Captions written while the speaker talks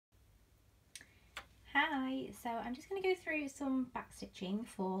Hi, so I'm just going to go through some backstitching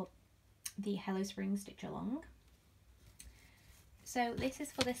for the Hello Spring Stitch Along. So this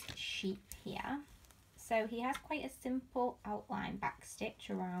is for this sheep here. So he has quite a simple outline backstitch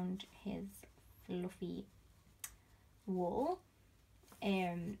around his fluffy wool.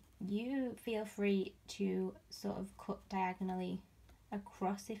 You feel free to sort of cut diagonally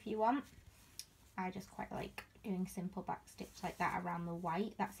across if you want. I just quite like doing simple backstitch like that around the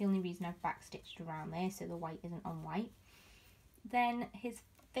white. That's the only reason I've backstitched around there, so the white isn't on white. Then his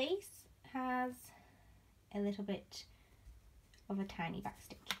face has a little bit of a tiny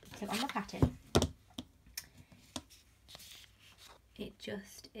backstitch. So on the pattern, it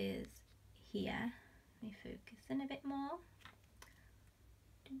just is here. Let me focus in a bit more.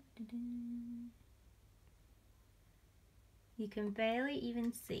 You can barely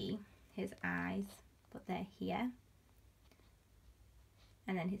even see his eyes, but they're here.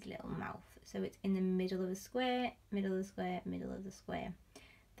 And then his little mouth. So it's in the middle of the square, middle of the square, middle of the square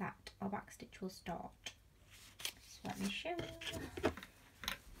that our backstitch will start. So let me show you.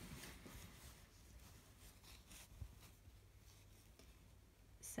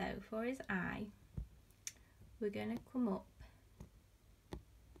 So for his eye, we're going to come up,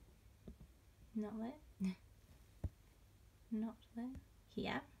 not there, not there,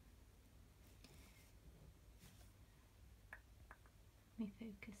 here. Let me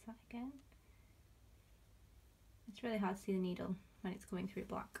focus that again. It's really hard to see the needle when it's coming through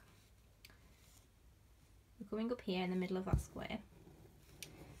black. We're coming up here in the middle of that square,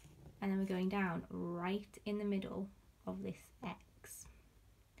 and then we're going down right in the middle of this X.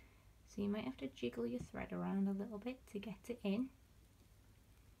 So you might have to jiggle your thread around a little bit to get it in.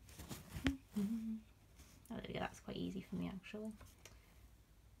 Oh, there we go, that's quite easy for me actually.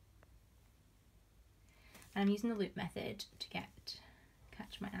 And I'm using the loop method to catch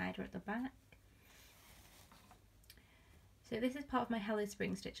my eider at the back. So this is part of my Hello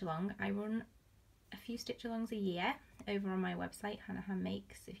Spring Stitch Along. I run a few stitch alongs a year over on my website, Hannah Hand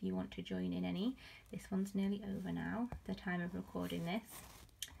Makes, if you want to join in any. This one's nearly over now, the time of recording this.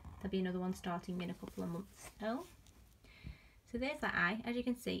 There'll be another one starting in a couple of months. Oh, so there's that eye. As you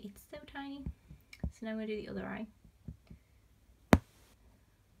can see, it's so tiny. So now I'm going to do the other eye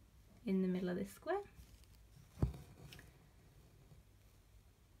in the middle of this square.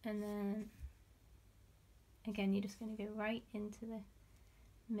 And then again, you're just going to go right into the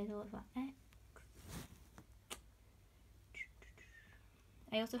middle of that X.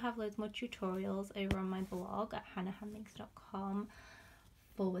 I also have loads more tutorials over on my blog at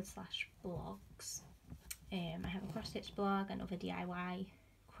hannahhandmakes.com/blogs. I have a cross stitch blog and other DIY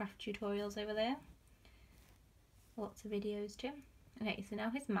craft tutorials over there. Lots of videos too. Okay, so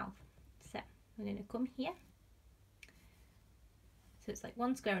now his mouth. So we're going to come here. So it's like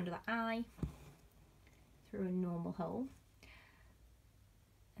one square under the eye through a normal hole.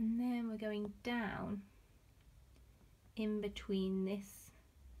 And then we're going down in between this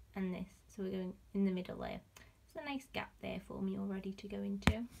and this. So we're going in the middle there. There's a nice gap there for me all ready to go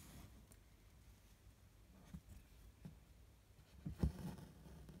into.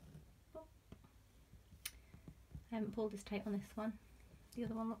 I haven't pulled this tight on this one. The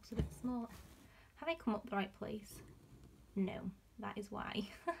other one looks a bit smaller. Have I come up the right place? No, that is why.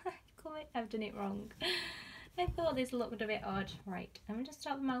 I've done it wrong. I thought this looked a bit odd. Right, I'm going to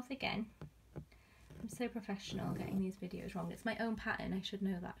start the mouth again. I'm so professional getting these videos wrong. It's my own pattern. I should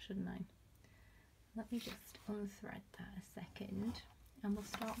know that, shouldn't I? Let me just unthread that a second. And we'll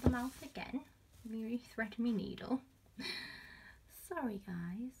start the mouth again. Let me rethread my needle. Sorry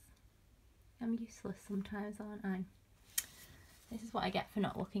guys. I'm useless sometimes, aren't I? This is what I get for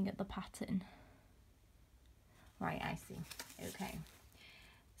not looking at the pattern. Right, I see. Okay.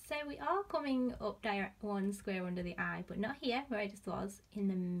 So we are coming up direct one square under the eye, but not here where I just was, in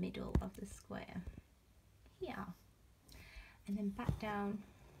the middle of the square. Here. And then back down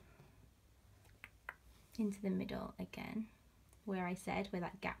into the middle again, where I said where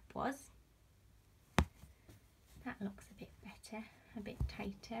that gap was. That looks a bit better, a bit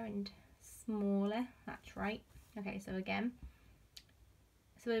tighter and smaller. That's right. Okay, so again,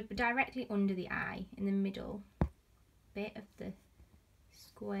 so we're directly under the eye in the middle bit of the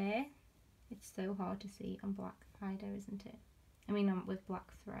square. It's so hard to see on black eider, isn't it? I mean, with black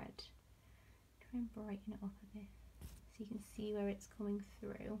thread. Try and brighten it up a bit so you can see where it's coming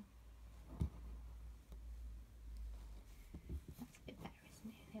through. That's a bit better,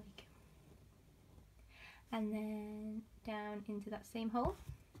 isn't it? There we go. And then down into that same hole.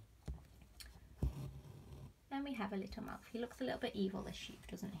 And we have a little mouth. He looks a little bit evil, this sheep,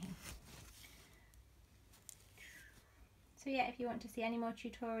 doesn't he? So yeah, if you want to see any more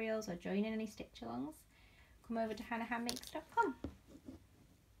tutorials or join in any stitch alongs, come over to hannahhandmakes.com.